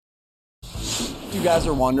think you guys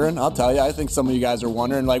are wondering. I'll tell you. I think some of you guys are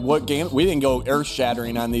wondering, like, what game? We didn't go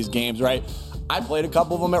earth-shattering on these games, right? I played a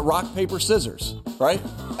couple of them at rock, paper, scissors, right?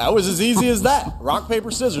 That was as easy as that. Rock,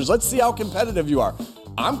 paper, scissors. Let's see how competitive you are.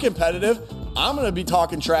 I'm competitive. I'm going to be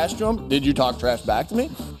talking trash to them. Did you talk trash back to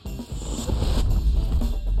me?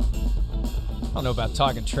 I don't know about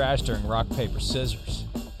talking trash during rock, paper, scissors.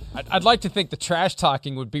 I'd like to think the trash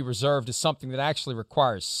talking would be reserved as something that actually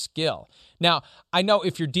requires skill. Now, I know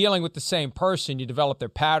if you're dealing with the same person, you develop their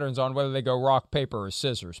patterns on whether they go rock, paper, or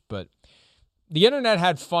scissors, but the internet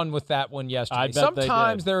had fun with that one yesterday.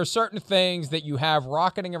 Sometimes there are certain things that you have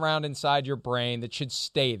rocketing around inside your brain that should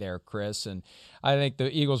stay there, Chris, and I think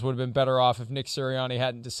the Eagles would have been better off if Nick Sirianni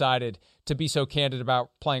hadn't decided to be so candid about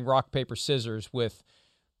playing rock, paper, scissors with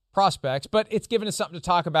prospects, but it's given us something to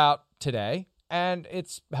talk about today, and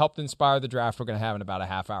it's helped inspire the draft we're going to have in about a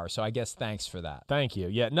half hour. So I guess thanks for that. Thank you.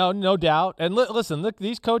 Yeah, no doubt. And listen, look,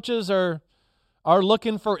 these coaches are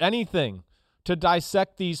looking for anything to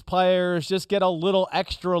dissect these players, just get a little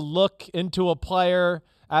extra look into a player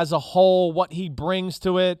as a whole, what he brings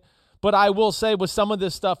to it. But I will say with some of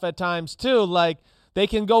this stuff at times too, like they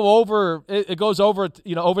can go over, it goes over,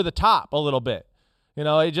 over the top a little bit.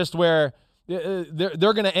 It just where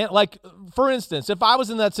they're going to, like, for instance, if I was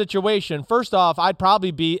in that situation, first off, I'd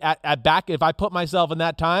probably be at back, if I put myself in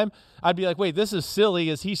that time, I'd be like, wait, this is silly.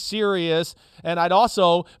 Is he serious? And I'd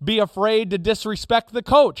also be afraid to disrespect the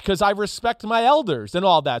coach because I respect my elders and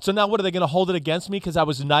all that. So now what, are they going to hold it against me because I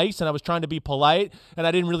was nice and I was trying to be polite and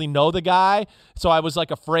I didn't really know the guy? So I was like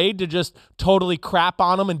afraid to just totally crap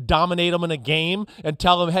on him and dominate him in a game and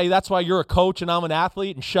tell him, hey, that's why you're a coach and I'm an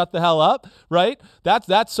athlete, and shut the hell up, right?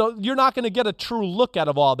 That's so you're not going to get a true look out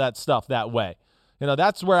of all that stuff that way.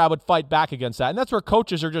 That's where I would fight back against that. And that's where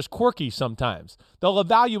coaches are just quirky sometimes. They'll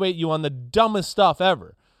evaluate you on the dumbest stuff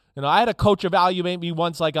ever. I had a coach evaluate me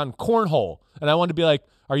once, like on cornhole, and I wanted to be like,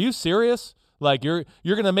 are you serious? Like, you're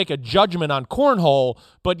going to make a judgment on cornhole,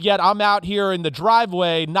 but yet I'm out here in the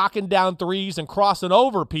driveway knocking down threes and crossing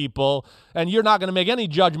over people, and you're not going to make any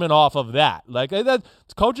judgment off of that. Like,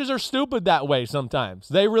 coaches are stupid that way sometimes.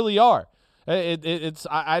 They really are.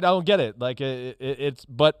 I don't get it. Like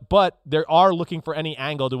but they are looking for any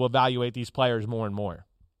angle to evaluate these players more and more.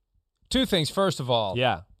 Two things. First of all,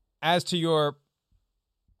 yeah. As to your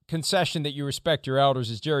concession that you respect your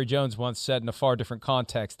elders, as Jerry Jones once said in a far different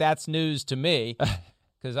context, that's news to me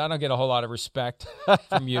because I don't get a whole lot of respect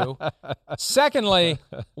from you. Secondly,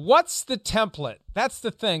 what's the template? That's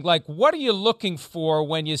the thing. Like, what are you looking for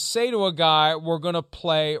when you say to a guy, we're going to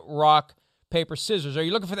play rock, paper, scissors? Are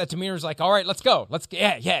you looking for that demeanor? Is like, all right, let's go.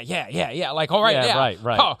 Yeah. Like, all right, yeah.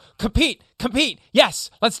 Right. Oh, compete.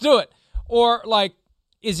 Yes, let's do it. Or like,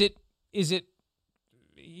 is it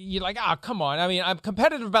you're like, come on. I mean, I'm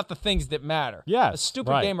competitive about the things that matter. Yeah. A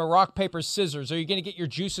stupid game of rock, paper, scissors. Are you going to get your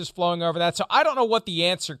juices flowing over that? So I don't know what the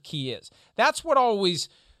answer key is. That's what always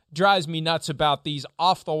drives me nuts about these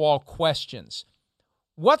off-the-wall questions.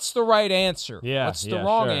 What's the right answer? Yeah, what's the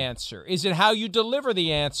wrong answer? Is it how you deliver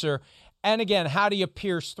the answer? And again, how do you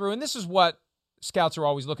pierce through? And this is what scouts are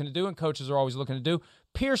always looking to do and coaches are always looking to do.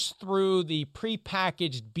 Pierce through the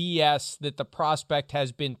prepackaged BS that the prospect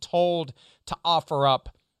has been told to offer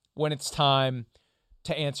up when it's time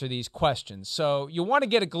to answer these questions. So you want to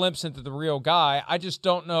get a glimpse into the real guy. I just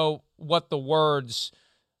don't know what the words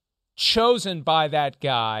chosen by that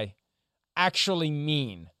guy actually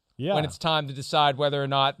mean. Yeah. When it's time to decide whether or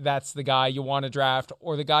not that's the guy you want to draft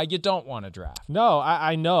or the guy you don't want to draft. No,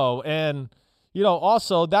 I know. And,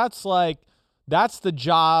 also that's the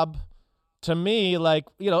job to me,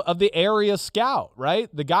 of the area scout, right?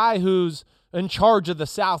 The guy who's in charge of the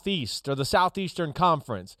Southeast or the Southeastern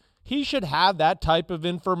Conference. He should have that type of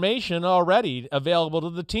information already available to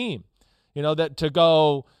the team. That to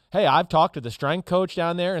go, hey, I've talked to the strength coach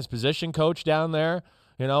down there, his position coach down there.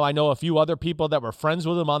 I know a few other people that were friends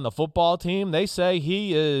with him on the football team. They say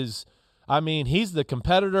he's the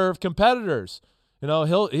competitor of competitors.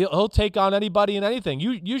 He'll take on anybody and anything.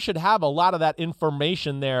 You should have a lot of that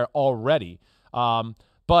information there already.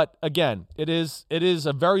 But again, it is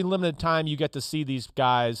a very limited time you get to see these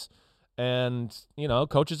guys, and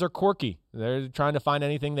coaches are quirky. They're trying to find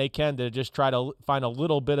anything they can to just try to find a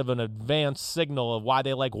little bit of an advanced signal of why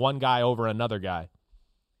they like one guy over another guy.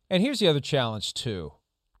 And here's the other challenge too.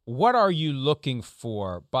 What are you looking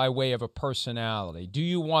for by way of a personality? Do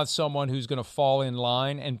you want someone who's going to fall in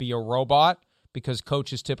line and be a robot? Because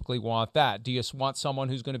coaches typically want that. Do you want someone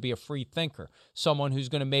who's going to be a free thinker? Someone who's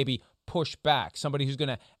going to maybe push back, somebody who's going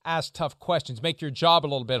to ask tough questions, make your job a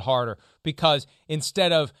little bit harder, because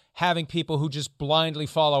instead of having people who just blindly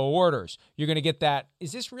follow orders, you're going to get that,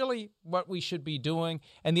 is this really what we should be doing?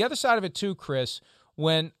 And the other side of it too, Chris,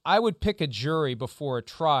 when I would pick a jury before a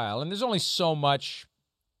trial, and there's only so much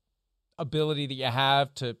ability that you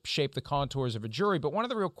have to shape the contours of a jury, but one of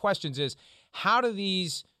the real questions is, how do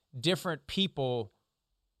these different people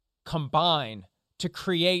combine to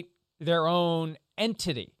create their own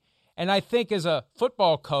entity? And I think as a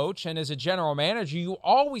football coach and as a general manager, you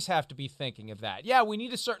always have to be thinking of that. Yeah, we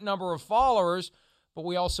need a certain number of followers, but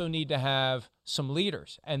we also need to have some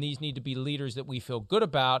leaders. And these need to be leaders that we feel good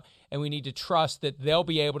about, and we need to trust that they'll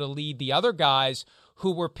be able to lead the other guys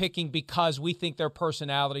who we're picking because we think their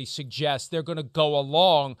personality suggests they're going to go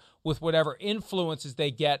along with whatever influences they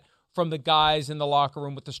get from the guys in the locker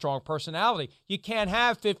room with the strong personality. You can't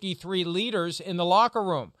have 53 leaders in the locker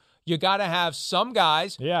room. You got to have some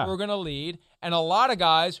guys who are going to lead and a lot of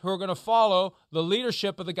guys who are going to follow the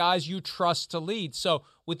leadership of the guys you trust to lead. So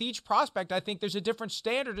with each prospect, I think there's a different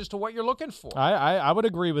standard as to what you're looking for. I would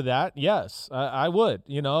agree with that. Yes, I would.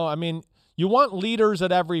 You know, I mean, you want leaders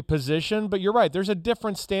at every position, but you're right. There's a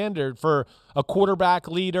different standard for a quarterback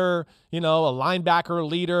leader, you know, a linebacker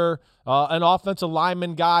leader, an offensive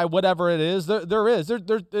lineman guy, whatever it is.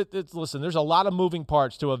 Listen, there's a lot of moving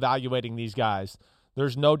parts to evaluating these guys.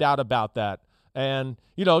 There's no doubt about that. And,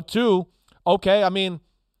 you know, okay, I mean,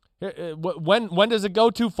 when does it go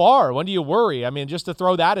too far? When do you worry? I mean, just to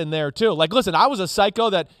throw that in there, too. Like, listen, I was a psycho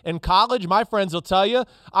that in college, my friends will tell you,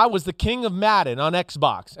 I was the king of Madden on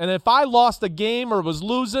Xbox. And if I lost a game or was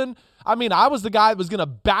losing, I mean, I was the guy that was going to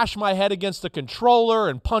bash my head against the controller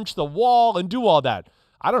and punch the wall and do all that.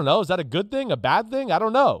 I don't know. Is that a good thing, a bad thing? I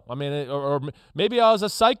don't know. I mean, or maybe I was a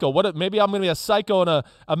psycho. Maybe I'm going to be a psycho and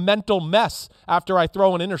a mental mess after I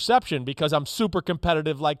throw an interception because I'm super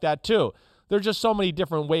competitive like that too. There's just so many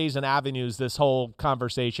different ways and avenues this whole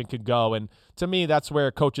conversation could go, and to me, that's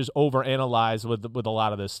where coaches overanalyze with a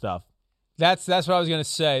lot of this stuff. That's what I was going to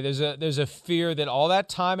say. There's a fear that all that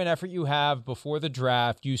time and effort you have before the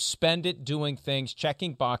draft, you spend it doing things,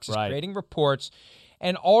 checking boxes, creating reports,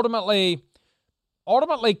 and ultimately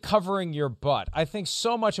covering your butt. I think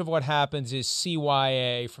so much of what happens is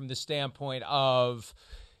CYA from the standpoint of,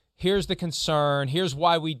 here's the concern, here's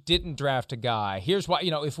why we didn't draft a guy, here's why,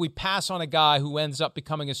 you know, if we pass on a guy who ends up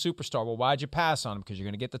becoming a superstar, well, why'd you pass on him? Because you're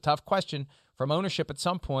going to get the tough question from ownership at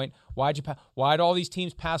some point. Why'd all these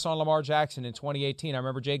teams pass on Lamar Jackson in 2018? I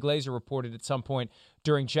remember Jay Glazer reported at some point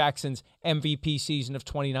during Jackson's MVP season of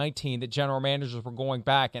 2019 that general managers were going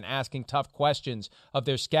back and asking tough questions of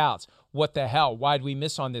their scouts. What the hell? Why'd we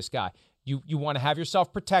miss on this guy? You want to have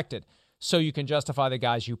yourself protected so you can justify the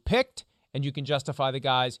guys you picked and you can justify the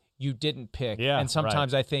guys you didn't pick. Yeah, and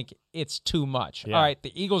sometimes I think it's too much. Yeah. All right,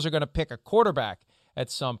 the Eagles are going to pick a quarterback at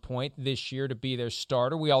some point this year to be their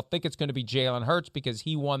starter. We all think it's going to be Jalen Hurts because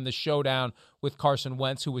he won the showdown with Carson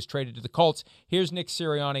Wentz, who was traded to the Colts. Here's Nick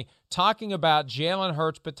Sirianni talking about Jalen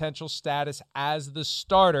Hurts' potential status as the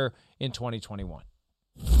starter in 2021.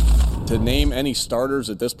 To name any starters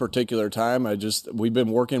at this particular time, we've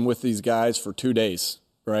been working with these guys for 2 days,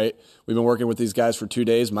 right? We've been working with these guys for 2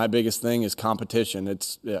 days. My biggest thing is competition.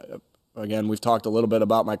 Again, we've talked a little bit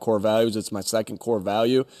about my core values. It's my second core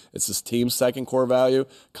value. It's this team's second core value.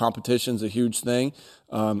 Competition's a huge thing,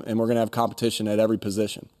 and we're going to have competition at every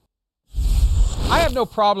position. I have no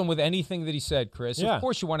problem with anything that he said, Chris. Yeah. Of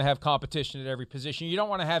course you want to have competition at every position. You don't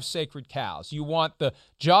want to have sacred cows. You want the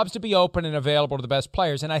jobs to be open and available to the best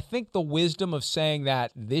players. And I think the wisdom of saying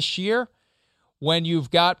that this year, when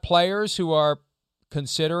you've got players who are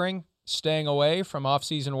considering staying away from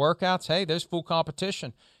off-season workouts, hey, there's full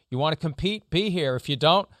competition. You want to compete? Be here. If you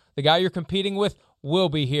don't, the guy you're competing with will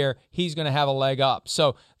be here. He's going to have a leg up.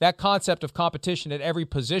 So that concept of competition at every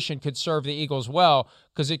position could serve the Eagles well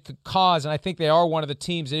because it could cause, and I think they are one of the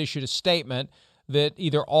teams that issued a statement that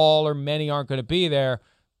either all or many aren't going to be there.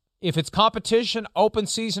 If it's competition, open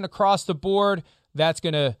season across the board, that's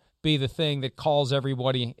going to be the thing that calls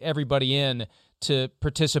everybody in to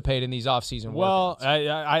participate in these off-season workouts.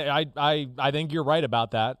 Well, I think you're right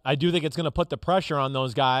about that. I do think it's going to put the pressure on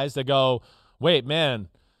those guys to go, wait, man,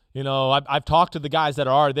 you know, I've talked to the guys that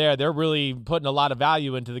are there. They're really putting a lot of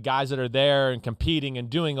value into the guys that are there and competing and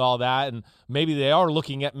doing all that, and maybe they are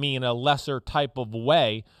looking at me in a lesser type of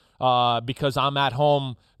way because I'm at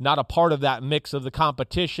home, not a part of that mix of the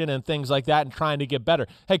competition and things like that and trying to get better.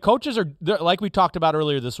 Hey, coaches are, like we talked about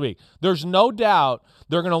earlier this week, there's no doubt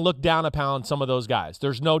they're going to look down upon some of those guys.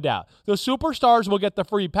 There's no doubt. The superstars will get the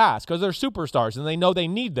free pass because they're superstars and they know they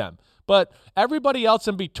need them. But everybody else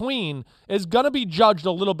in between is going to be judged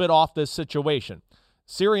a little bit off this situation.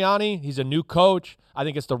 Sirianni, he's a new coach. I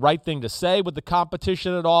think it's the right thing to say with the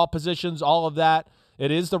competition at all positions, all of that. It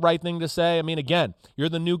is the right thing to say. I mean, again, you're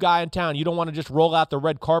the new guy in town. You don't want to just roll out the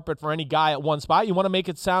red carpet for any guy at one spot. You want to make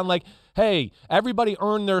it sound like, hey, everybody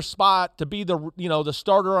earned their spot to be the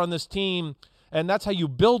starter on this team, and that's how you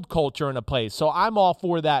build culture in a place. So I'm all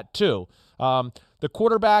for that too. The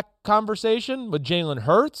quarterback conversation with Jalen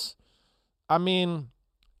Hurts, I mean,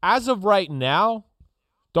 as of right now,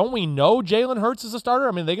 don't we know Jalen Hurts is a starter?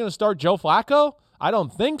 I mean, are they going to start Joe Flacco? I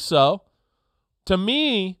don't think so. To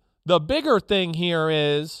me, the bigger thing here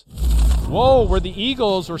is, we're the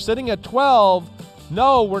Eagles. We're sitting at 12.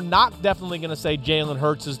 No, we're not definitely going to say Jalen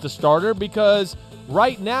Hurts is the starter, because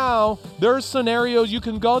right now there's scenarios you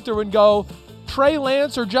can go through and go, Trey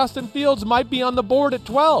Lance or Justin Fields might be on the board at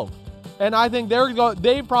 12. And I think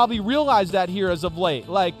they probably realized that here as of late.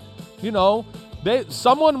 Like,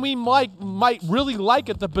 someone we might really like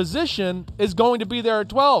at the position is going to be there at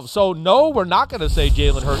 12. So, no, we're not going to say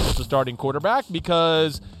Jalen Hurts is the starting quarterback,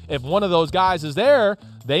 because if one of those guys is there,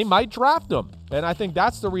 they might draft him. And I think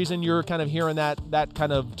that's the reason you're kind of hearing that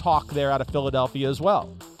kind of talk there out of Philadelphia as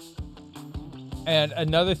well. And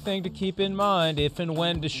another thing to keep in mind, if and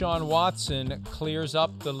when Deshaun Watson clears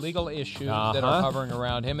up the legal issues that are hovering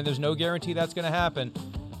around him, and there's no guarantee that's going to happen,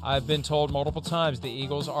 I've been told multiple times the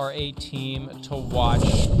Eagles are a team to watch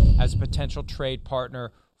as a potential trade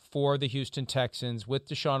partner for the Houston Texans with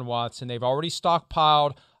Deshaun Watson. They've already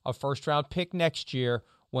stockpiled a first-round pick next year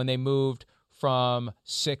when they moved from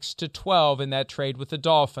 6 to 12 in that trade with the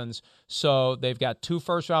Dolphins. So they've got 2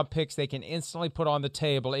 first-round picks they can instantly put on the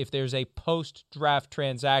table if there's a post-draft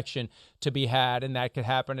transaction to be had, and that could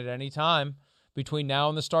happen at any time between now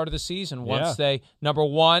and the start of the season. Once they, number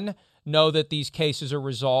one, know that these cases are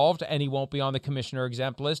resolved and he won't be on the commissioner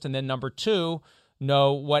exempt list, and then number two,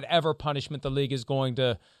 know whatever punishment the league is going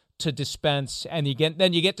to dispense, and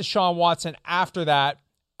then you get Deshaun Watson after that,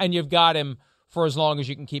 and you've got him for as long as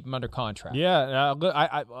you can keep him under contract. Yeah,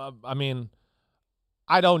 I mean,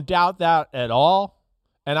 I don't doubt that at all.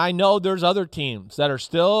 And I know there's other teams that are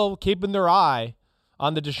still keeping their eye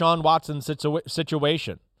on the Deshaun Watson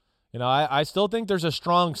situation. I still think there's a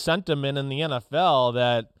strong sentiment in the NFL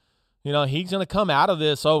that, he's going to come out of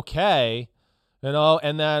this okay,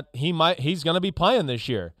 and that he's going to be playing this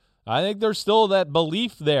year. I think there's still that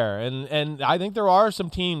belief there. And I think there are some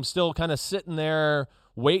teams still kind of sitting there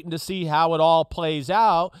waiting to see how it all plays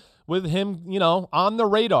out with him, on the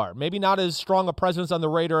radar. Maybe not as strong a presence on the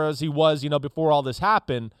radar as he was, before all this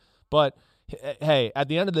happened. But, hey, at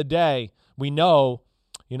the end of the day, we know,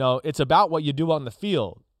 it's about what you do on the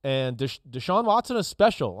field. And Deshaun Watson is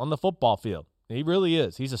special on the football field. He really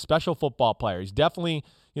is. He's a special football player. He's definitely,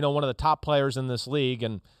 one of the top players in this league.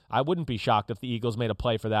 And I wouldn't be shocked if the Eagles made a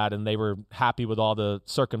play for that and they were happy with all the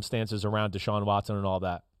circumstances around Deshaun Watson and all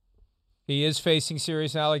that. He is facing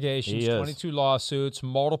serious allegations, 22 lawsuits.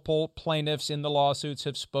 Multiple plaintiffs in the lawsuits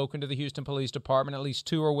have spoken to the Houston Police Department. At least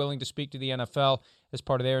 2 are willing to speak to the NFL as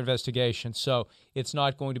part of their investigation. So it's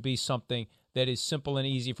not going to be something that is simple and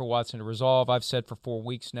easy for Watson to resolve. I've said for 4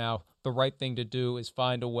 weeks now, the right thing to do is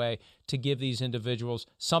find a way to give these individuals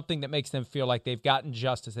something that makes them feel like they've gotten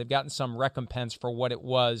justice. They've gotten some recompense for what it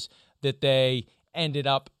was that they ended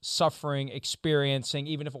up suffering, experiencing,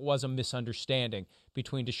 even if it was a misunderstanding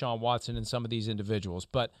between Deshaun Watson and some of these individuals.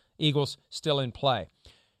 But Eagles still in play.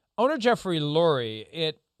 Owner Jeffrey Lurie,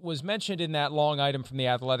 it was mentioned in that long item from The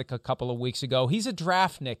Athletic a couple of weeks ago. He's a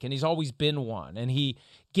draftnik, and he's always been one, and he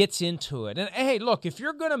gets into it. And, hey, look, if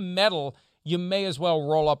you're going to meddle, you may as well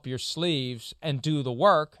roll up your sleeves and do the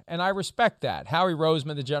work, and I respect that. Howie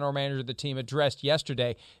Roseman, the general manager of the team, addressed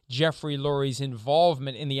yesterday Jeffrey Lurie's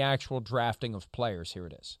involvement in the actual drafting of players. Here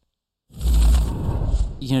it is.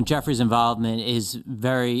 Jeffrey's involvement is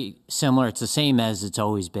very similar. It's the same as it's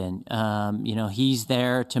always been. He's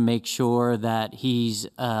there to make sure that he's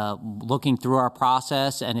looking through our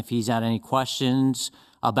process, and if he's had any questions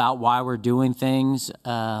about why we're doing things,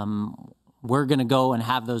 we're going to go and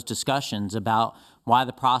have those discussions about why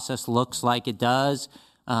the process looks like it does,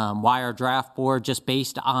 why our draft board, just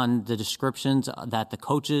based on the descriptions that the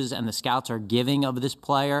coaches and the scouts are giving of this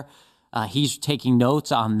player, he's taking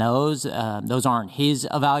notes on those. Those aren't his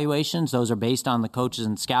evaluations. Those are based on the coaches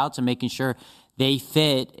and scouts and making sure they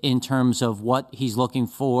fit in terms of what he's looking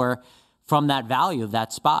for from that value of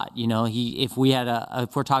that spot. If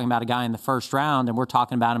we're talking about a guy in the first round and we're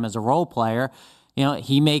talking about him as a role player,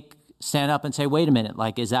 he may stand up and say, wait a minute,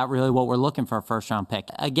 is that really what we're looking for a first round pick?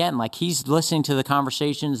 Again, he's listening to the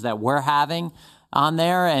conversations that we're having on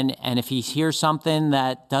there, and if he hears something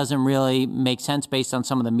that doesn't really make sense based on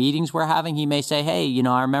some of the meetings we're having, he may say, hey,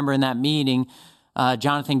 I remember in that meeting,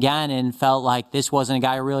 Jonathan Gannon felt like this wasn't a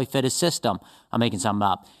guy who really fit his system. I'm making something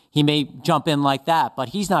up. He may jump in like that, but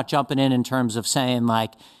he's not jumping in terms of saying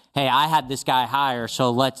like, hey, I had this guy higher,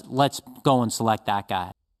 so let's go and select that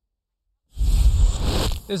guy.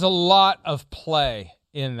 There's a lot of play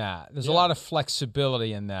in that. There's a lot of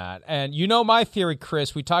flexibility in that. And you know my theory,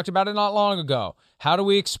 Chris. We talked about it not long ago. How do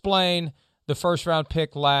we explain the first-round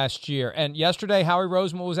pick last year? And yesterday, Howie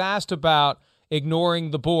Roseman was asked about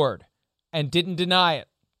ignoring the board and didn't deny it,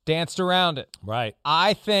 danced around it. Right.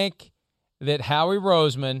 I think that Howie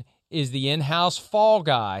Roseman is the in-house fall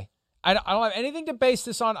guy. I don't have anything to base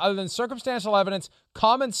this on other than circumstantial evidence,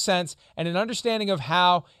 common sense, and an understanding of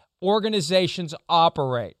how organizations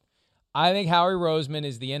operate. I think Howie Roseman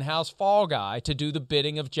is the in-house fall guy to do the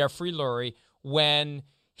bidding of Jeffrey Lurie when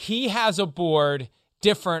he has a board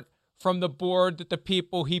different from the board that the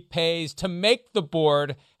people he pays to make the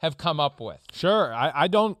board have come up with. Sure. I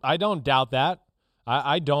don't doubt that.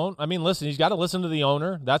 I don't. I mean, listen, he's got to listen to the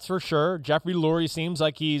owner. That's for sure. Jeffrey Lurie seems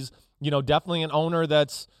like he's, definitely an owner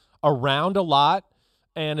that's around a lot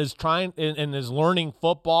and is trying and is learning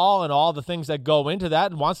football and all the things that go into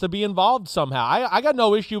that and wants to be involved somehow. I got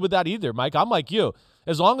no issue with that either, Mike. I'm like you.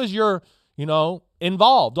 As long as you're,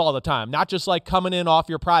 involved all the time, not just like coming in off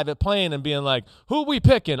your private plane and being like, who we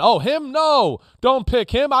picking? Oh, him? No, don't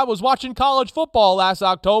pick him. I was watching college football last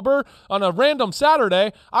October on a random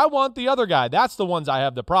Saturday. I want the other guy. That's the ones I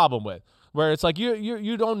have the problem with, where it's like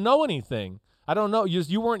you don't know anything. I don't know.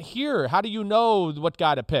 You weren't here. How do you know what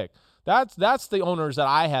guy to pick? That's the owners that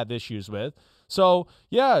I have issues with. So,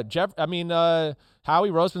 yeah, Howie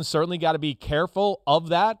Roseman certainly got to be careful of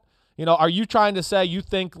that. Are you trying to say you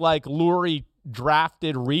think like Lurie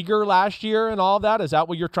drafted Rieger last year and all that? Is that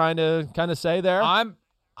what you're trying to kind of say there?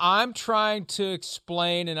 I'm trying to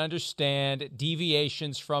explain and understand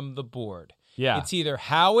deviations from the board. Yeah. It's either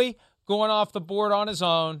Howie going off the board on his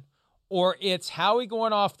own or it's Howie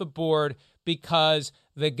going off the board because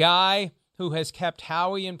the guy who has kept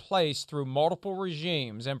Howie in place through multiple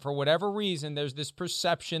regimes, and for whatever reason, there's this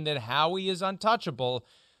perception that Howie is untouchable,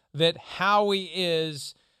 that Howie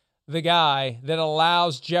is the guy that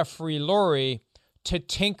allows Jeffrey Lurie to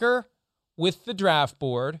tinker with the draft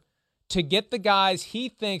board, to get the guys he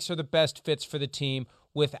thinks are the best fits for the team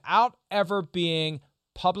without ever being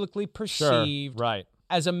publicly perceived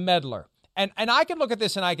as a meddler. And I could look at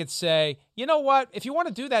this and I could say, you know what? If you want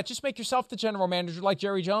to do that, just make yourself the general manager like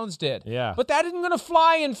Jerry Jones did. Yeah. But that isn't going to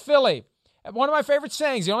fly in Philly. One of my favorite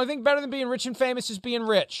sayings, the only thing better than being rich and famous is being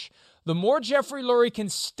rich. The more Jeffrey Lurie can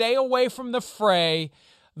stay away from the fray,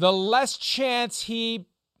 the less chance he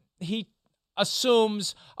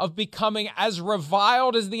assumes of becoming as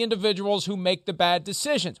reviled as the individuals who make the bad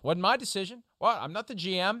decisions. Wasn't my decision. Well, I'm not the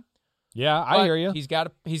GM. Yeah, I hear you. He's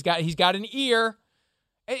got an ear.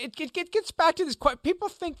 It gets back to this. People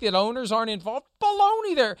think that owners aren't involved.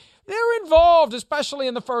 Baloney. They're involved, especially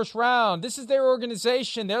in the first round. This is their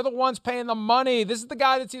organization. They're the ones paying the money. This is the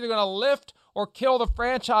guy that's either going to lift or kill the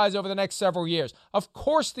franchise over the next several years. Of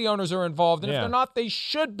course the owners are involved, and if they're not, they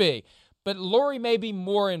should be. But Lurie may be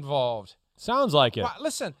more involved. Sounds like it. Well,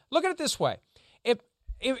 listen, look at it this way.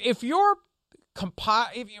 If you're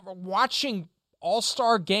watching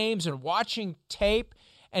all-star games and watching tape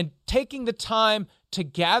and taking the time to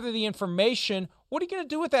gather the information, what are you going to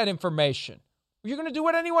do with that information? You're going to do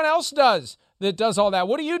what anyone else does that does all that.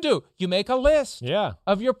 What do? You make a list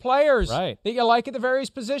of your players that you like at the various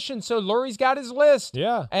positions. So Lurie's got his list.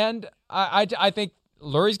 Yeah. And I think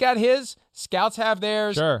Lurie's got his. Scouts have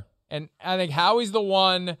theirs. Sure. And I think Howie's the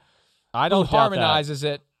one who harmonizes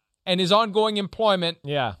it. And his ongoing employment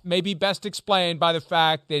may be best explained by the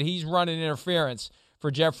fact that he's running interference for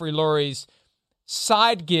Jeffrey Lurie's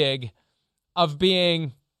side gig of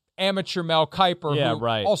being amateur Mel Kiper,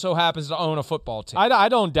 who also happens to own a football team. I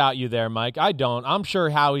don't doubt you there, Mike. I don't. I'm sure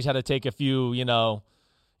Howie's had to take a few,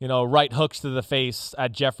 right hooks to the face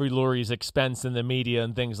at Jeffrey Lurie's expense in the media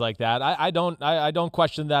and things like that. I don't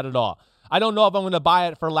question that at all. I don't know if I'm going to buy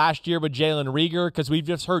it for last year with Jalen Rieger because we've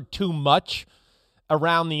just heard too much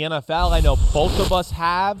around the NFL. I know both of us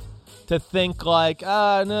have to think like,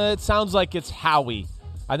 no, it sounds like it's Howie.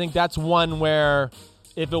 I think that's one where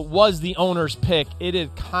if it was the owner's pick, it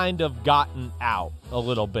had kind of gotten out a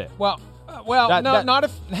little bit. Not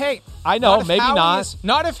if, hey. I know, maybe not.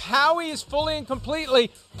 Not if Howie is fully and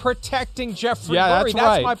completely protecting Jeffrey Lurie. That's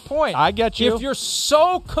right. My point. I get you. If you're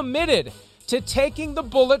so committed to taking the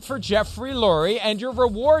bullet for Jeffrey Lurie and your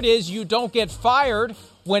reward is you don't get fired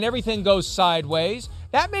when everything goes sideways,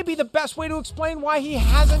 that may be the best way to explain why he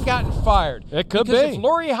hasn't gotten fired. It could because be. If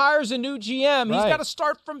Lurie hires a new GM, he's Right. got to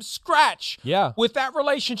start from scratch with that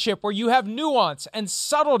relationship where you have nuance and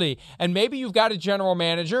subtlety. And maybe you've got a general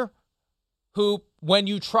manager who, when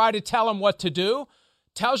you try to tell him what to do,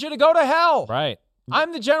 tells you to go to hell. Right.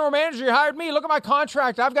 I'm the general manager. You hired me. Look at my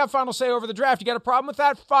contract. I've got final say over the draft. You got a problem with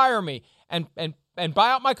that? Fire me and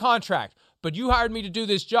buy out my contract. But you hired me to do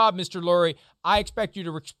this job, Mr. Lurie. I expect you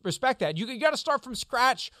to respect that. You got to start from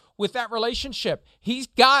scratch with that relationship. He's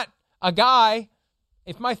got a guy,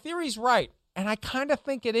 if my theory's right, and I kind of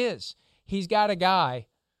think it is, he's got a guy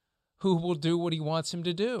who will do what he wants him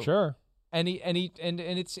to do. Sure. And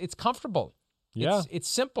it's comfortable. Yeah. It's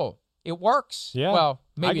simple. It works. Yeah. Well,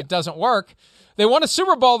 maybe it doesn't work. They won a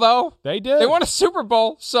Super Bowl, though. They did. They won a Super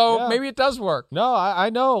Bowl, so Yeah. maybe it does work. No, I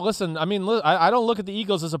know. Listen, I mean, I don't look at the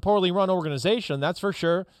Eagles as a poorly run organization, that's for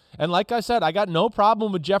sure. And like I said, I got no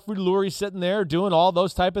problem with Jeffrey Lurie sitting there doing all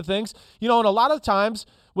those type of things. You know, and a lot of times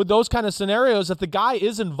with those kind of scenarios, if the guy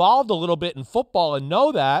is involved a little bit in football and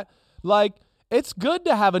know that, like, it's good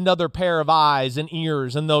to have another pair of eyes and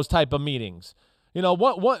ears in those type of meetings. You know,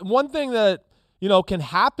 one thing that, you know, can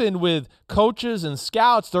happen with coaches and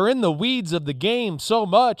scouts, they're in the weeds of the game so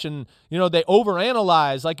much, and, you know, they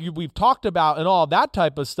overanalyze like we've talked about and all that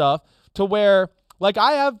type of stuff, to where, like,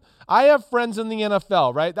 I have friends in the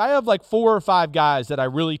NFL, right? I have like 4 or 5 guys that I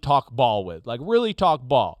really talk ball with, like really talk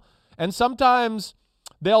ball. And sometimes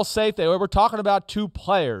they'll say, we're talking about 2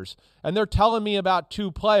 players, and they're telling me about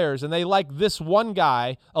 2 players, and they like this one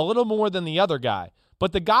guy a little more than the other guy.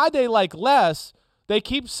 But the guy they like less, they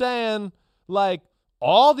keep saying, like,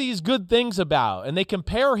 all these good things about, and they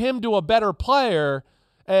compare him to a better player,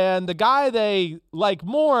 and the guy they like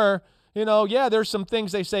more, you know, yeah, there's some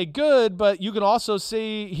things they say good, but you can also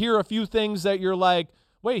hear a few things that you're like,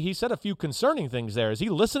 wait, he said a few concerning things there. Is he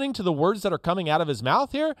listening to the words that are coming out of his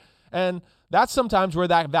mouth here? And that's sometimes where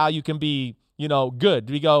that value can be, you know, good.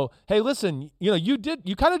 We go, hey, listen, you know, you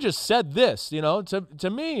kind of just said this, you know, to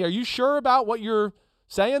me, are you sure about what you're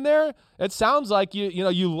saying there? It sounds like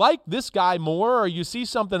you like this guy more, or you see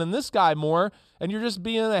something in this guy more, and you're just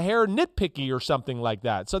being a hair nitpicky or something like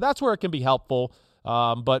that. So that's where it can be helpful.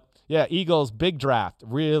 But yeah, Eagles, big draft,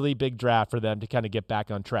 really big draft for them to kind of get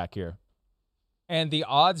back on track here. And the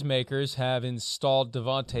odds makers have installed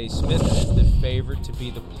Devontae Smith as the favorite to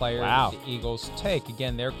be the player that the Eagles take.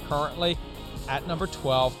 Again, they're currently at number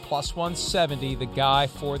 12, plus 170, the guy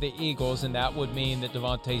for the Eagles, and that would mean that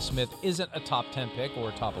Devontae Smith isn't a top 10 pick or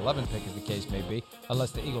a top 11 pick, as the case may be,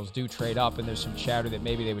 unless the Eagles do trade up, and there's some chatter that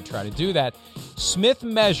maybe they would try to do that. Smith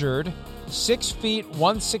measured 6 feet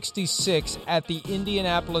 166 at the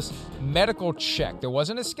Indianapolis Medical Check. There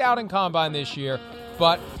wasn't a scouting combine this year,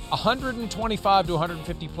 but 125 to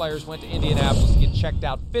 150 players went to Indianapolis to get checked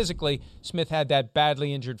out physically. Smith had that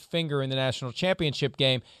badly injured finger in the national championship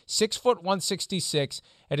game. 6 foot 166.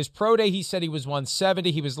 At his pro day, he said he was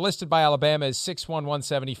 170. He was listed by Alabama as 6'1",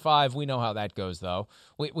 175. We know how that goes, though.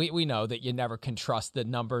 We know that you never can trust the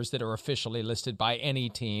numbers that are officially listed by any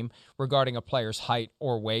team regarding a player's height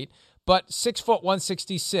or weight. But 6 foot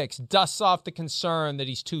 166 dusts off the concern that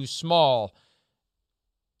he's too small.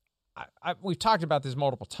 We've talked about this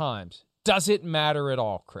multiple times. Does it matter at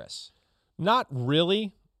all, Chris? Not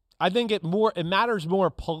really. I think it matters more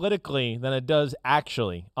politically than it does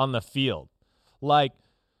actually on the field. Like,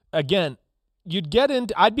 again,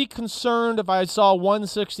 I'd be concerned if I saw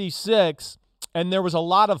 166 and there was a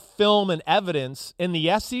lot of film and evidence in the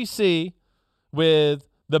SEC with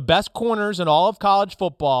the best corners in all of college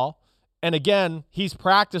football. And again, he's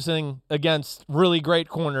practicing against really great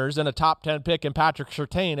corners and a top 10 pick in Patrick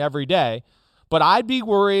Surtain every day. But I'd be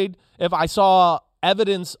worried if I saw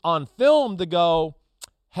evidence on film to go,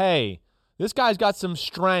 hey, this guy's got some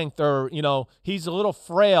strength, or, you know, he's a little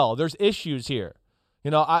frail. There's issues here.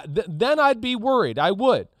 You know, then I'd be worried. I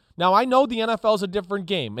would. Now, I know the NFL is a different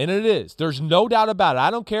game, and it is. There's no doubt about it.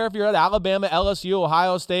 I don't care if you're at Alabama, LSU,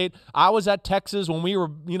 Ohio State. I was at Texas when we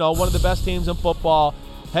were, you know, one of the best teams in football.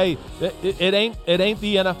 Hey, it ain't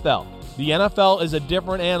the NFL. The NFL is a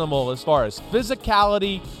different animal as far as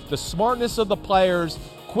physicality, the smartness of the players,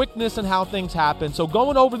 quickness, and how things happen. So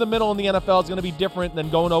going over the middle in the NFL is going to be different than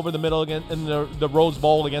going over the middle again in the Rose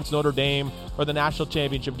Bowl against Notre Dame or the national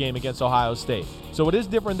championship game against Ohio State. So it is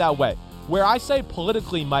different that way. Where I say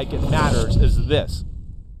politically, Mike, it matters is this.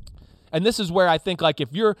 And this is where I think, like,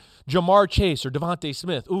 if you're Ja'Marr Chase or Devontae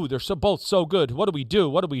Smith, they're both so good. What do we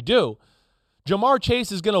do? Ja'Marr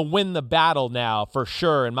Chase is going to win the battle now for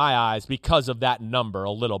sure in my eyes because of that number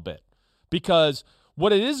a little bit. Because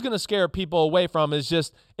what it is going to scare people away from is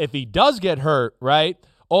just if he does get hurt, right?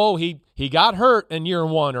 He he got hurt in year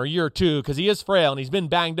 1 or year 2 because he is frail and he's been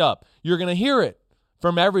banged up, you're going to hear it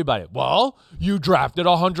from everybody. Well, you drafted a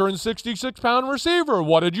 166-pound receiver.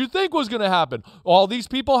 What did you think was going to happen? All these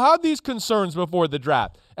people had these concerns before the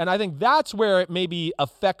draft. And I think that's where it maybe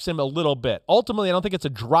affects him a little bit. Ultimately, I don't think it's a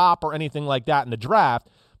drop or anything like that in the draft,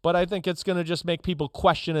 but I think it's going to just make people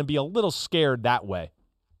question and be a little scared that way.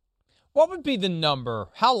 What would be the number?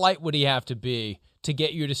 How light would he have to be to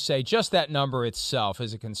get you to say just that number itself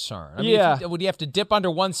is a concern? I mean, would he have to dip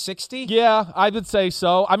under 160? Yeah, I would say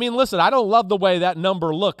so. I mean, listen, I don't love the way that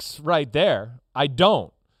number looks right there. I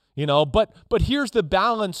don't, but here's the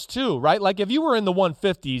balance too, right? Like if you were in the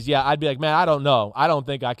 150s, yeah, I'd be like, man, I don't know. I don't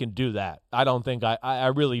think I can do that. I don't think I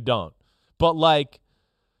really don't. But like,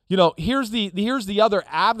 here's the other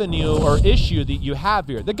avenue or issue that you have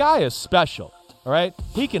here. The guy is special, all right?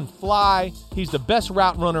 He can fly. He's the best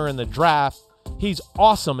route runner in the draft. He's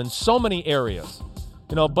awesome in so many areas,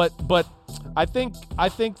 but I think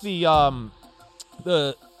the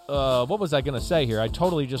what was I going to say here? I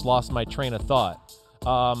totally just lost my train of thought.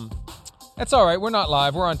 That's all right. We're not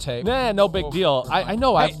live. We're on tape. Nah, no big deal. I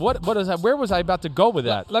know. Hey. What is that? Where was I about to go with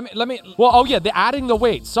that? Let me. Well, oh yeah, the adding the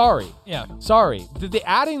weight. Sorry. Yeah. Sorry. The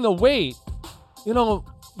adding the weight,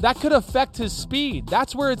 that could affect his speed.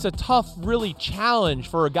 That's where it's a tough, really challenge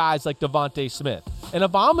for guys like Devontae Smith. And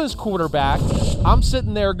if I'm his quarterback, I'm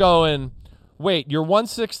sitting there going, wait, you're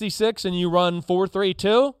 166 and you run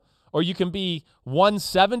 4.32? Or you can be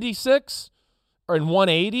 176 or in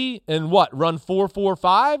 180 and run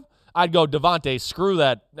 4.45? I'd go, Devontae, screw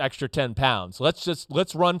that extra 10 pounds. Let's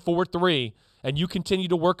run 4.3 and you continue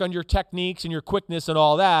to work on your techniques and your quickness and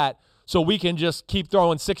all that, so we can just keep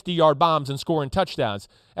throwing 60-yard bombs and scoring touchdowns.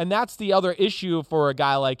 And that's the other issue for a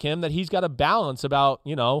guy like him, that he's got to balance about,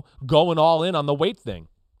 going all in on the weight thing.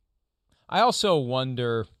 I also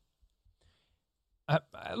wonder, I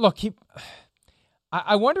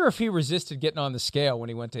wonder if he resisted getting on the scale when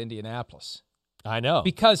he went to Indianapolis. I know.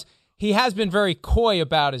 Because he has been very coy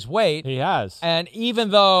about his weight. He has. And even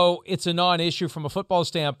though it's a non-issue from a football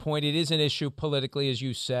standpoint, it is an issue politically, as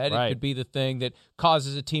you said. Right. It could be the thing that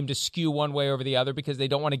causes a team to skew one way over the other because they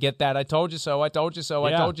don't want to get that I told you so, I told you so,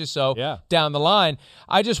 I told you so down the line.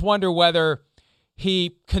 I just wonder whether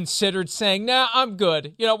he considered saying, nah, I'm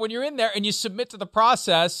good. When you're in there and you submit to the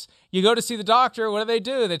process, you go to see the doctor, what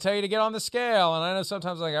do? They tell you to get on the scale. And I know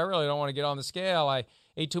sometimes I really don't want to get on the scale. I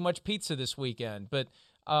ate too much pizza this weekend. But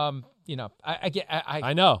I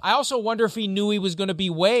know. I also wonder if he knew he was going to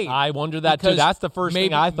be weighed. I wonder that too. That's the first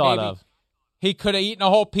thing I thought of. He could have eaten a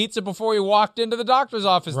whole pizza before he walked into the doctor's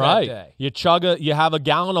office that day. You have a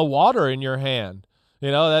gallon of water in your hand.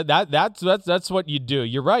 That's what you do.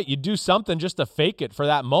 You're right. You do something just to fake it for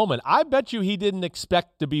that moment. I bet you he didn't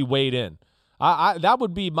expect to be weighed in. That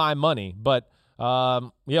would be my money, but.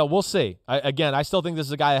 We'll see. I still think this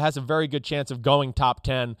is a guy that has a very good chance of going top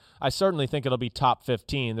 10. I certainly think it'll be top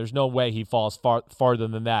 15. There's no way he falls farther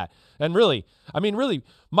than that. And really,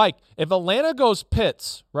 Mike, if Atlanta goes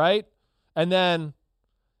Pitts, right? And then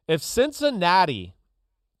if Cincinnati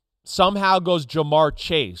somehow goes Jamar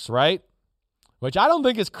Chase, right? Which I don't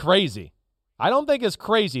think is crazy. I don't think it's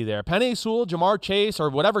crazy there. Penei Sewell, Jamar Chase, or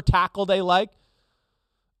whatever tackle they like.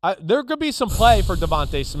 There could be some play for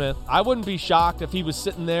Devontae Smith. I wouldn't be shocked if he was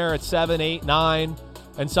sitting there at 7, 8, 9,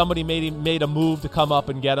 and somebody made a move to come up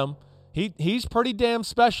and get him. He's pretty damn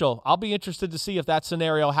special. I'll be interested to see if that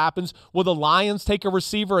scenario happens. Will the Lions take a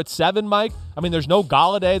receiver at 7, Mike? There's no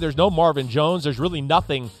Golladay. There's no Marvin Jones. There's really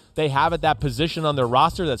nothing they have at that position on their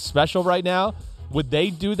roster that's special right now. Would they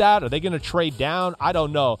do that? Are they going to trade down? I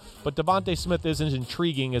don't know. But Devontae Smith isn't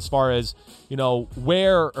intriguing as far as,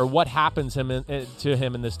 where or what happens to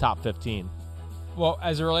him in this top 15. Well,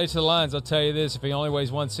 as it relates to the Lions, I'll tell you this. If he only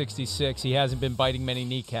weighs 166, he hasn't been biting many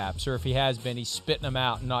kneecaps. Or if he has been, he's spitting them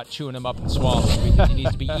out and not chewing them up and swallowing, because he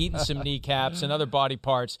needs to be eating some kneecaps and other body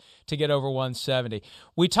parts to get over 170.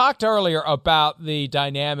 We talked earlier about the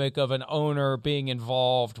dynamic of an owner being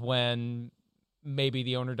involved when maybe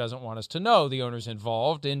the owner doesn't want us to know the owner's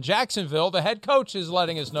involved. In Jacksonville, the head coach is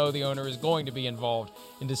letting us know the owner is going to be involved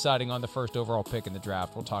in deciding on the first overall pick in the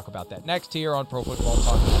draft. We'll talk about that next here on Pro Football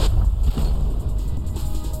Talk.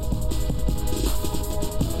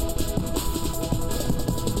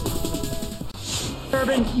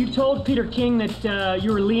 Urban, you told Peter King that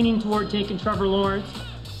you were leaning toward taking Trevor Lawrence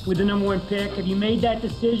with the number 1 pick. Have you made that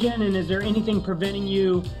decision, and is there anything preventing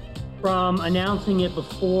you from announcing it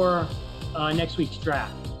before next week's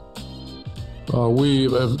draft? We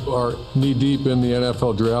are knee-deep in the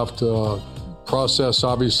NFL draft process,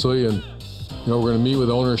 obviously, and we're going to meet with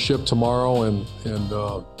ownership tomorrow, and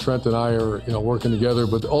Trent and I are working together.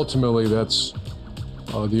 But ultimately, that's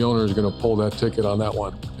the owner is going to pull that ticket on that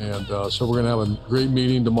one. And so we're going to have a great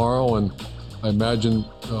meeting tomorrow, and I imagine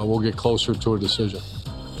we'll get closer to a decision.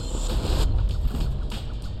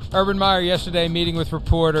 Urban Meyer yesterday meeting with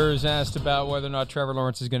reporters, asked about whether or not Trevor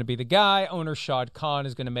Lawrence is going to be the guy. Owner Shad Khan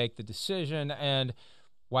is going to make the decision, and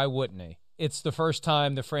why wouldn't he? It's the first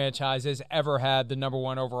time the franchise has ever had the number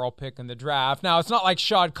 1 overall pick in the draft. Now, it's not like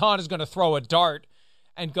Shad Khan is going to throw a dart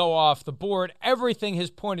and go off the board. Everything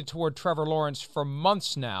has pointed toward Trevor Lawrence for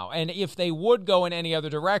months now, and if they would go in any other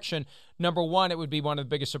direction, number 1, it would be one of the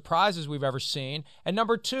biggest surprises we've ever seen, and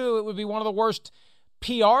number 2, it would be one of the worst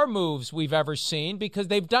PR moves we've ever seen because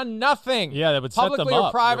they've done nothing that would set them publicly up.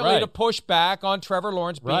 or privately Right. to push back on Trevor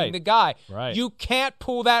Lawrence being Right. the guy. Right. You can't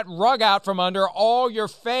pull that rug out from under all your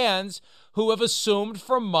fans who have assumed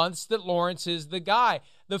for months that Lawrence is the guy.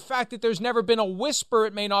 The fact that there's never been a whisper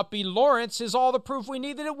it may not be Lawrence is all the proof we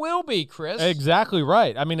need that it will be, Chris. Exactly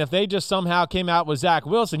right. I mean, if they just somehow came out with Zach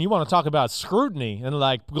Wilson, you want to talk about scrutiny and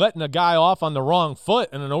like letting a guy off on the wrong foot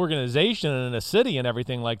in an organization and in a city and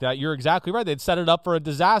everything like that. You're exactly right. They'd set it up for a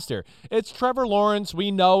disaster. It's Trevor Lawrence. We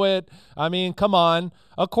know it. I mean, come on.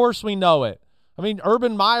 Of course we know it. I mean,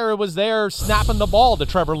 Urban Meyer was there snapping the ball to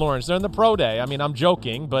Trevor Lawrence during the pro day. I mean, I'm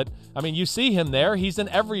joking, but I mean, you see him there. He's in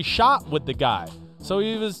every shot with the guy. So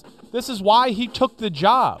this is why he took the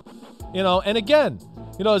job, and again,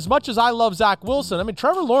 as much as I love Zach Wilson, I mean,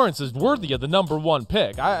 Trevor Lawrence is worthy of the number 1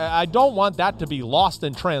 pick. I don't want that to be lost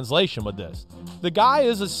in translation with this. The guy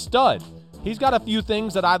is a stud. He's got a few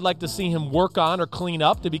things that I'd like to see him work on or clean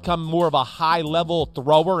up to become more of a high-level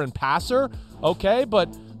thrower and passer, okay?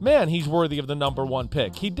 But, man, he's worthy of the number 1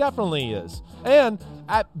 pick. He definitely is. And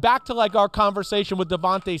back to, like, our conversation with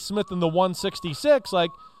Devontae Smith in the 166,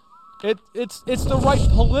 like, it's the right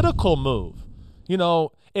political move.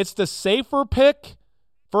 It's the safer pick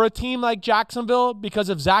for a team like Jacksonville because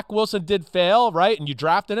if Zach Wilson did fail, right, and you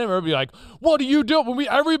drafted him, everybody would be like, what do you do?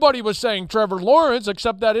 Everybody was saying Trevor Lawrence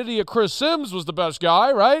except that idiot Chris Sims was the best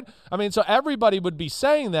guy, right? I mean, so everybody would be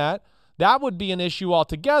saying that. That would be an issue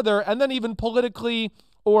altogether. And then even politically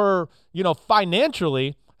or,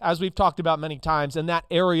 financially, as we've talked about many times, in that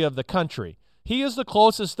area of the country. He is the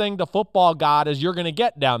closest thing to football god as you're going to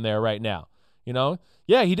get down there right now.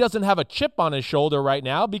 Yeah, he doesn't have a chip on his shoulder right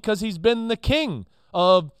now because he's been the king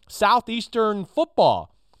of Southeastern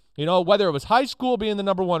football. Whether it was high school, being the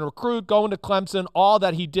number 1 recruit, going to Clemson, all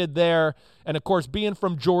that he did there, and of course being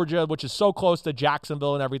from Georgia, which is so close to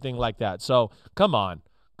Jacksonville and everything like that. So come on,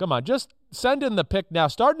 just send in the pick now.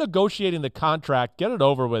 Start negotiating the contract. Get it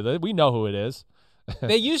over with. We know who it is.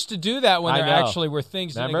 They used to do that when there actually were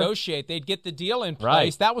things to negotiate. They'd get the deal in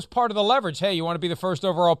place. Right. That was part of the leverage. Hey, you want to be the first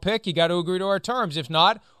overall pick? You got to agree to our terms. If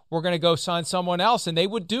not, we're going to go sign someone else. And they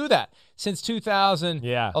would do that. Since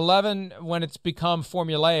 2011, when it's become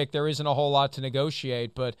formulaic, there isn't a whole lot to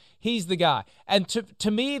negotiate, but he's the guy. And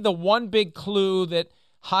to me, the one big clue that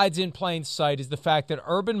hides in plain sight is the fact that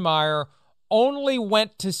Urban Meyer only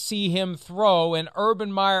went to see him throw, and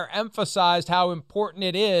Urban Meyer emphasized how important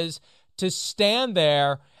it is to stand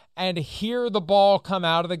there and hear the ball come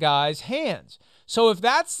out of the guy's hands. So if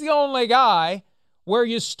that's the only guy where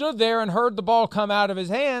you stood there and heard the ball come out of his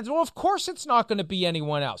hands, well, of course it's not going to be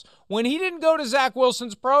anyone else. When he didn't go to Zach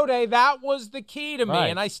Wilson's pro day, that was the key to me. Right.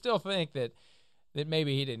 And I still think that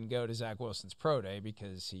maybe he didn't go to Zach Wilson's pro day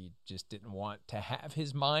because he just didn't want to have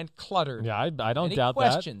his mind cluttered. Yeah, I don't Any doubt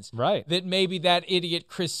questions that. Right. That maybe that idiot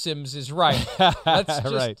Chris Sims is right.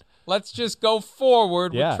 Right. Let's just go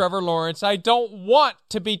forward Yeah. with Trevor Lawrence. I don't want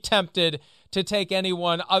to be tempted to take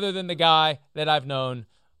anyone other than the guy that I've known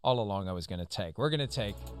all along I was going to take. We're going to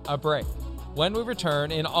take a break. When we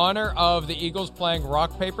return, in honor of the Eagles playing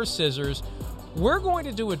rock, paper, scissors, we're going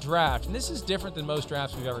to do a draft, and this is different than most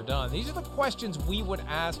drafts we've ever done. These are the questions we would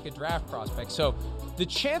ask a draft prospect. So the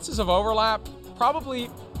chances of overlap, probably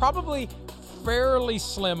fairly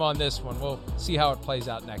slim on this one. We'll see how it plays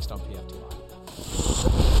out next on PFT Live.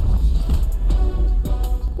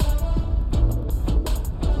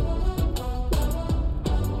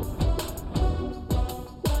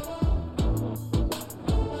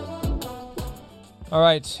 All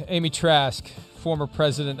right, Amy Trask, former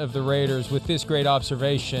president of the Raiders, with this great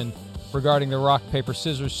observation regarding the rock, paper,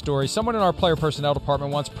 scissors story. Someone in our player personnel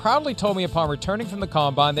department once proudly told me upon returning from the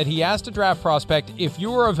combine that he asked a draft prospect, if you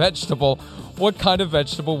were a vegetable, what kind of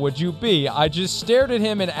vegetable would you be? I just stared at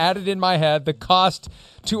him and added in my head the cost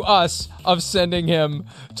to us of sending him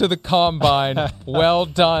to the combine. Well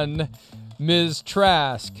done, Ms.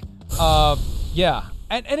 Trask. Yeah.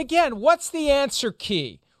 And again, what's the answer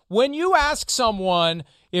key? When you ask someone,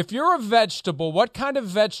 if you're a vegetable, what kind of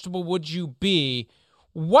vegetable would you be?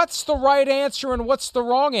 What's the right answer and what's the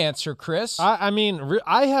wrong answer, Chris? I mean,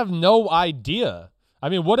 I have no idea. I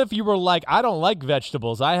mean, what if you were like, I don't like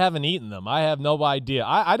vegetables. I haven't eaten them. I have no idea.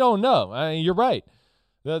 I don't know. I mean, you're right.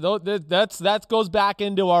 That goes back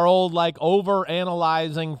into our old like over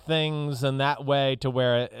analyzing things in that way to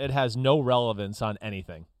where it has no relevance on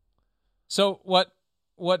anything. So what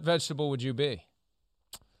vegetable would you be?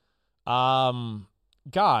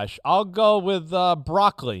 Gosh, I'll go with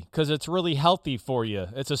broccoli because it's really healthy for you.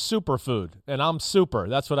 It's a superfood, and I'm super.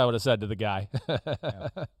 That's what I would have said to the guy.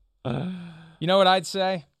 You know what I'd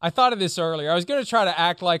say? I thought of this earlier. I was going to try to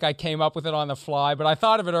act like I came up with it on the fly, but I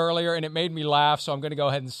thought of it earlier, and it made me laugh, so I'm going to go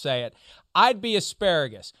ahead and say it. I'd be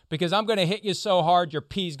asparagus because I'm going to hit you so hard your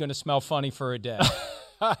pee's going to smell funny for a day.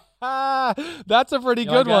 That's a pretty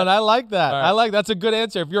good one. I like that. Right. That's a good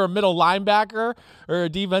answer. If you're a middle linebacker or a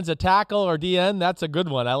defensive tackle or DN, that's a good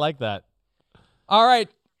one. I like that. All right.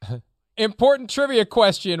 Important trivia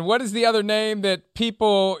question. What is the other name that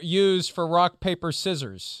people use for rock, paper,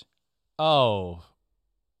 scissors? Oh,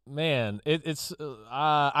 man, it's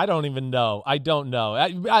I don't even know. I don't know.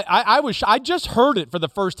 I just heard it for the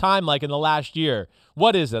first time like in the last year.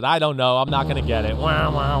 What is it? I don't know. I'm not going to get it.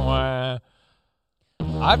 Wah, wah, wah.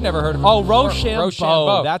 I've never heard of it. Oh,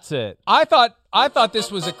 Rochambeau. That's it. I thought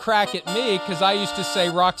this was a crack at me because I used to say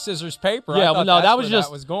rock, scissors, paper. Yeah, well, no, that was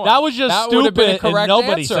just stupid, and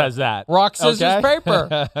nobody says that. Rock, scissors,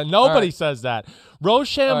 paper. Nobody says that.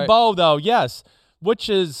 Rochambeau, though, yes. Which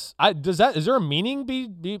is, is there a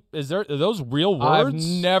meaning? Are those real words?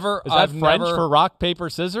 Is that French for rock, paper,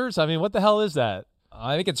 scissors? I mean, what the hell is that?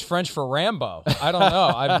 I think it's French for Rambo. I don't know.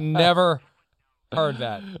 I've never heard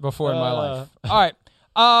that before in my life. All right.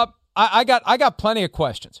 I got plenty of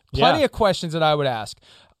questions. Plenty of questions that I would ask.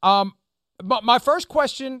 But my first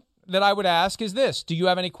question that I would ask is this. Do you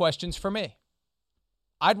have any questions for me?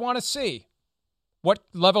 I'd want to see what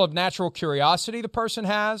level of natural curiosity the person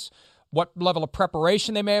has, what level of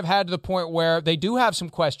preparation they may have had to the point where they do have some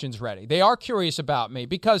questions ready. They are curious about me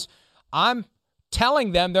because I'm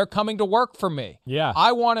telling them they're coming to work for me. Yeah.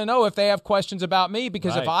 I want to know if they have questions about me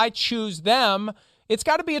because if I choose them, it's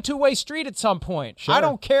got to be a two-way street at some point. Sure. I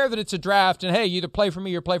don't care that it's a draft and, hey, you either play for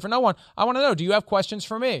me or play for no one. I want to know, do you have questions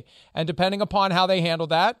for me? And depending upon how they handle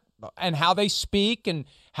that and how they speak and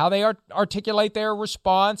how they articulate their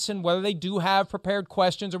response and whether they do have prepared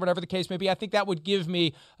questions or whatever the case may be, I think that would give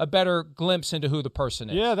me a better glimpse into who the person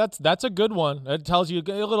is. Yeah, that's a good one. It tells you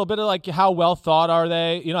a little bit of like how well thought are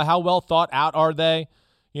they? You know, how well thought out are they?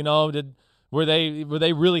 You know, were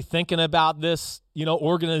they really thinking about this, you know,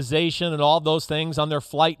 organization and all those things on their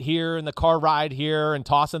flight here and the car ride here and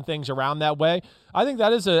tossing things around that way? I think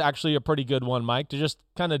that is actually a pretty good one, Mike, to just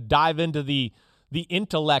kind of dive into the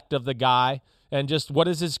intellect of the guy and just what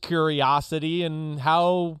is his curiosity and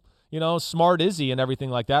how, you know, smart is he and everything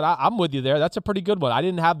like that. I'm with you there. That's a pretty good one. I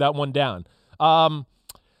didn't have that one down.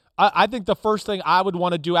 I think the first thing I would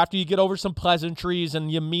want to do after you get over some pleasantries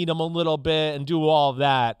and you meet them a little bit and do all of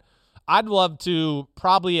that, I'd love to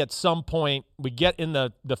probably at some point we get in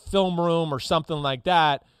the film room or something like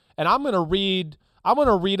that, and I'm going to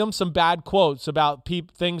read him some bad quotes about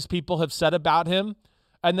things people have said about him,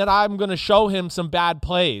 and then I'm going to show him some bad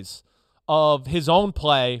plays of his own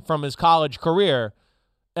play from his college career,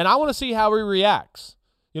 and I want to see how he reacts.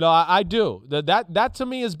 You know, I do. That to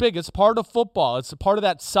me is big. It's part of football. It's a part of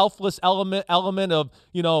that selfless element of,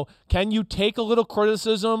 you know, can you take a little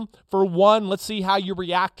criticism for one? Let's see how you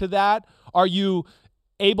react to that. Are you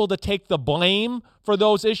able to take the blame for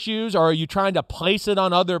those issues, or are you trying to place it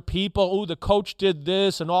on other people? Oh, the coach did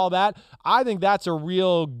this and all that. I think that's a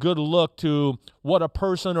real good look to what a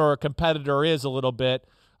person or a competitor is a little bit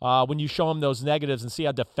when you show him those negatives and see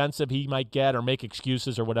how defensive he might get or make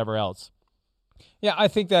excuses or whatever else. Yeah, I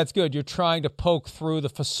think that's good. You're trying to poke through the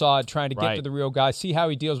facade, trying to get to the real guy, see how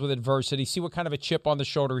he deals with adversity, see what kind of a chip on the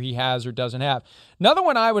shoulder he has or doesn't have. Another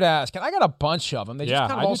one I would ask, and I got a bunch of them. They just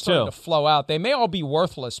kind of all starting to flow out. They may all be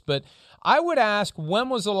worthless, but I would ask, when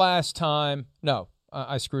was the last time? No,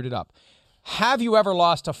 I screwed it up. Have you ever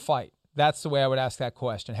lost a fight? That's the way I would ask that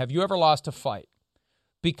question. Have you ever lost a fight?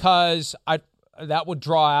 Because that would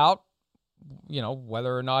draw out, you know,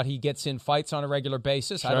 whether or not he gets in fights on a regular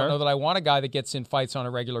basis. Sure. I don't know that I want a guy that gets in fights on a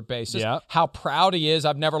regular basis. Yeah. How proud he is.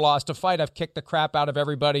 I've never lost a fight. I've kicked the crap out of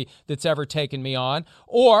everybody that's ever taken me on.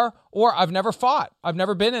 Or I've never fought. I've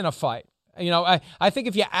never been in a fight. You know, I think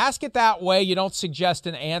if you ask it that way, you don't suggest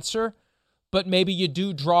an answer, but maybe you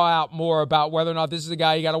do draw out more about whether or not this is a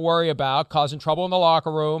guy you got to worry about causing trouble in the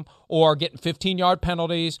locker room or getting 15-yard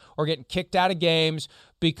penalties or getting kicked out of games.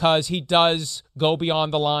 because he does go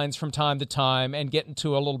beyond the lines from time to time and get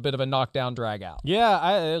into a little bit of a knockdown drag out.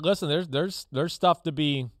 Yeah, listen, there's stuff to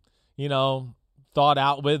be, thought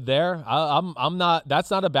out with there. I'm not.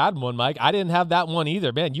 That's not a bad one, Mike. I didn't have that one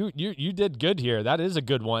either, man. You did good here. That is a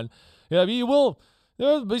good one. Yeah,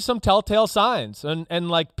 there'll be some telltale signs, and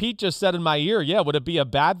like Pete just said in my ear, yeah, would it be a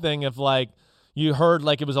bad thing if like you heard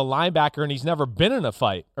like it was a linebacker and he's never been in a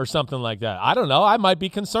fight or something like that? I don't know. I might be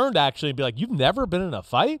concerned actually and be like, you've never been in a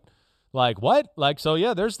fight? Like what? Like, so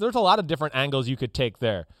yeah, there's a lot of different angles you could take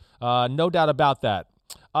there. No doubt about that.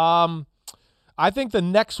 I think the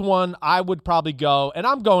next one I would probably go, and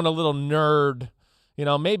I'm going a little nerd,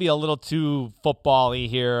 maybe a little too football-y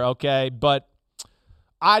here, okay? But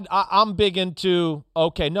I'm big into,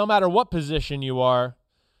 okay, no matter what position you are,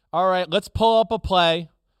 all right, let's pull up a play.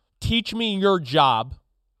 Teach me your job.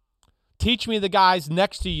 Teach me the guys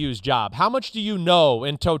next to you's job. How much do you know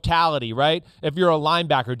in totality, right? If you're a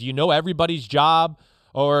linebacker, do you know everybody's job,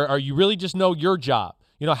 or you really just know your job?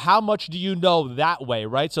 How much do you know that way,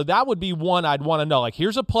 right? So that would be one I'd want to know. Like,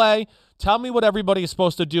 here's a play. Tell me what everybody is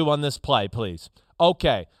supposed to do on this play, please.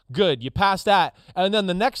 Okay, good. You passed that. And then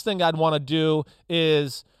the next thing I'd want to do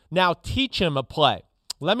is now teach him a play.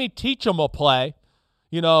 Let me teach him a play.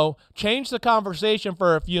 Change the conversation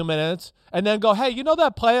for a few minutes and then go, hey,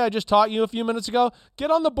 that play I just taught you a few minutes ago?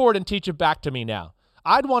 Get on the board and teach it back to me now.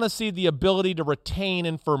 I'd want to see the ability to retain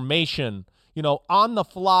information, on the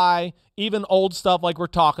fly, even old stuff like we're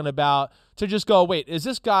talking about, to just go, wait, is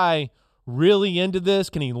this guy really into this?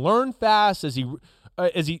 Can he learn fast? Does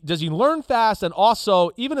he learn fast? And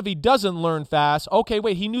also, even if he doesn't learn fast, okay,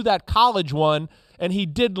 wait, he knew that college one and he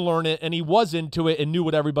did learn it and he was into it and knew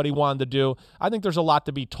what everybody wanted to do. I think there's a lot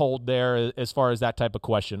to be told there as far as that type of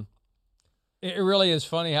question. It really is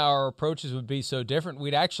funny how our approaches would be so different.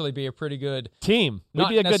 We'd actually be a pretty good team. We'd not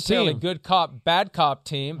be a good necessarily team. Good cop, bad cop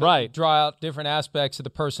team. But right. Draw out different aspects of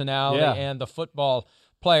the personality and the football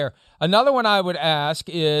player. Another one I would ask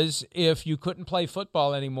is, if you couldn't play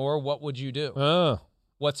football anymore, what would you do?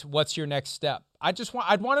 What's your next step?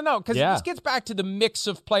 I'd want to know, because this gets back to the mix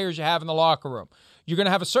of players you have in the locker room. You're going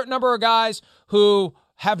to have a certain number of guys who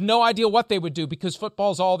have no idea what they would do because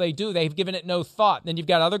football's all they do. They've given it no thought. Then you've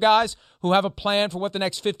got other guys who have a plan for what the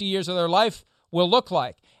next 50 years of their life will look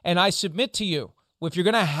like. And I submit to you, if you're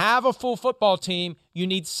going to have a full football team, you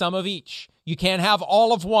need some of each. You can't have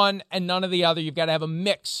all of one and none of the other. You've got to have a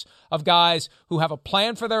mix of guys who have a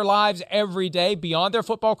plan for their lives every day beyond their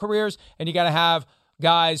football careers, and you got to have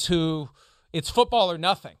guys who it's football or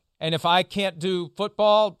nothing. And if I can't do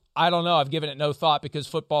football, I don't know. I've given it no thought because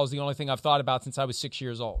football is the only thing I've thought about since I was 6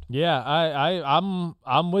 years old. Yeah,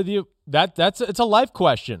 I'm with you. It's a life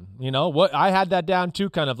question. What I had that down too,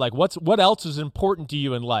 kind of like what else is important to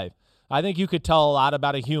you in life? I think you could tell a lot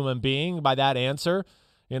about a human being by that answer,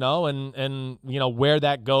 and where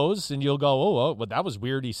that goes, and you'll go, oh, well, that was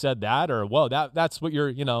weird he said that, or whoa, that's what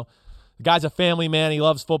you're, the guy's a family man, he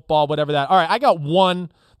loves football, whatever that. All right, I got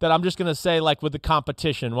one that I'm just going to say, like, with the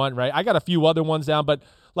competition one, right? I got a few other ones down, but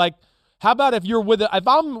like, how about if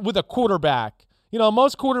I'm with a quarterback,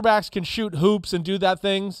 most quarterbacks can shoot hoops and do that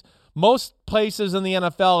things. Most places in the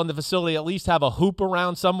NFL in the facility at least have a hoop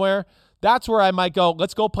around somewhere. That's where I might go,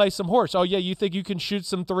 let's go play some horse. Oh, yeah, you think you can shoot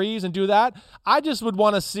some threes and do that? I just would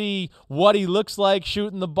want to see what he looks like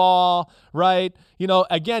shooting the ball, right?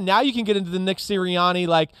 Again, now you can get into the Nick Sirianni,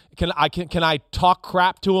 like, can I talk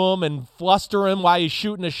crap to him and fluster him while he's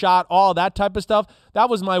shooting a shot, all that type of stuff. That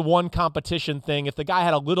was my one competition thing. If the guy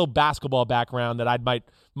had a little basketball background that I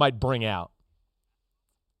might bring out.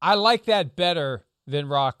 I like that better than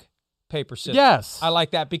rock, paper, scissors. Yes. I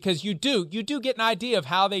like that because you do get an idea of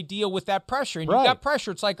how they deal with that pressure. And right. You've got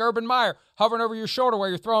pressure. It's like Urban Meyer hovering over your shoulder while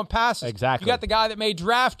you're throwing passes. Exactly. You got the guy that may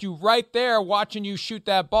draft you right there watching you shoot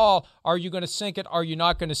that ball. Are you going to sink it? Are you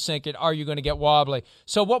not going to sink it? Are you going to get wobbly?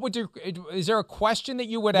 So is there a question that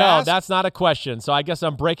you would ask? No, that's not a question. So I guess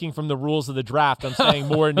I'm breaking from the rules of the draft. I'm staying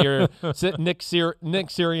more near Nick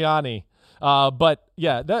Sirianni. But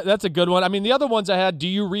yeah, that's a good one. I mean, the other ones I had, do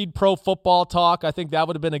you read Pro Football Talk? I think that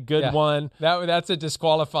would have been a good one. That's a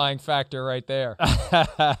disqualifying factor right there.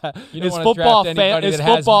 You don't is want football to draft anybody that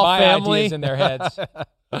has my ideas in their heads.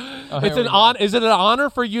 Is it an honor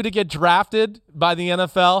for you to get drafted by the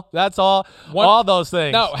NFL? That's all. All those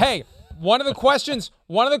things. No, hey, one of the questions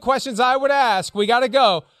I would ask, we got to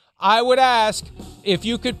go. I would ask, if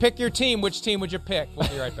you could pick your team, which team would you pick? We'll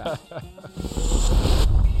be right back.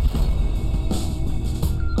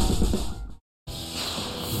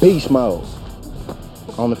 Beast mode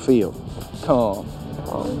on the field. Calm.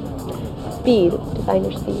 Speed. Define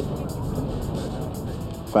your speed.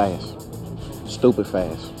 Fast. Stupid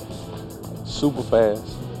fast. Super fast.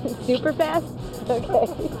 Super fast? Okay.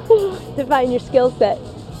 Define your skill set.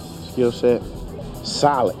 Skill set?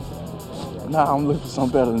 Solid. Nah, I'm looking for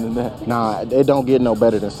something better than that. Nah, it don't get no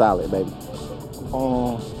better than solid, baby.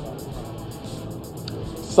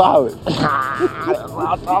 Solid.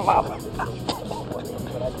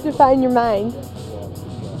 Define your mind.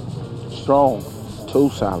 Strong.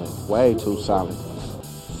 Too solid. Way too solid.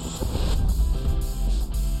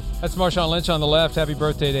 That's Marshawn Lynch on the left. Happy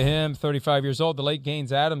birthday to him, 35 years old. The late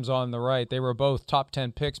Gaines Adams on the right. They were both top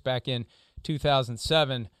 10 picks back in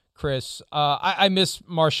 2007. Chris, I miss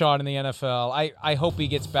Marshawn in the NFL. I hope he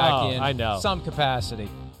gets back in some capacity.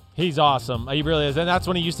 He's awesome. He really is. And that's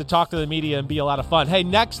when he used to talk to the media and be a lot of fun. Hey,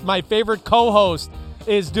 next, my favorite co-host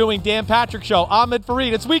is doing Dan Patrick Show. Ahmed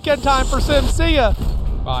Fareed. It's weekend time for Sim. See ya.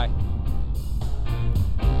 Bye.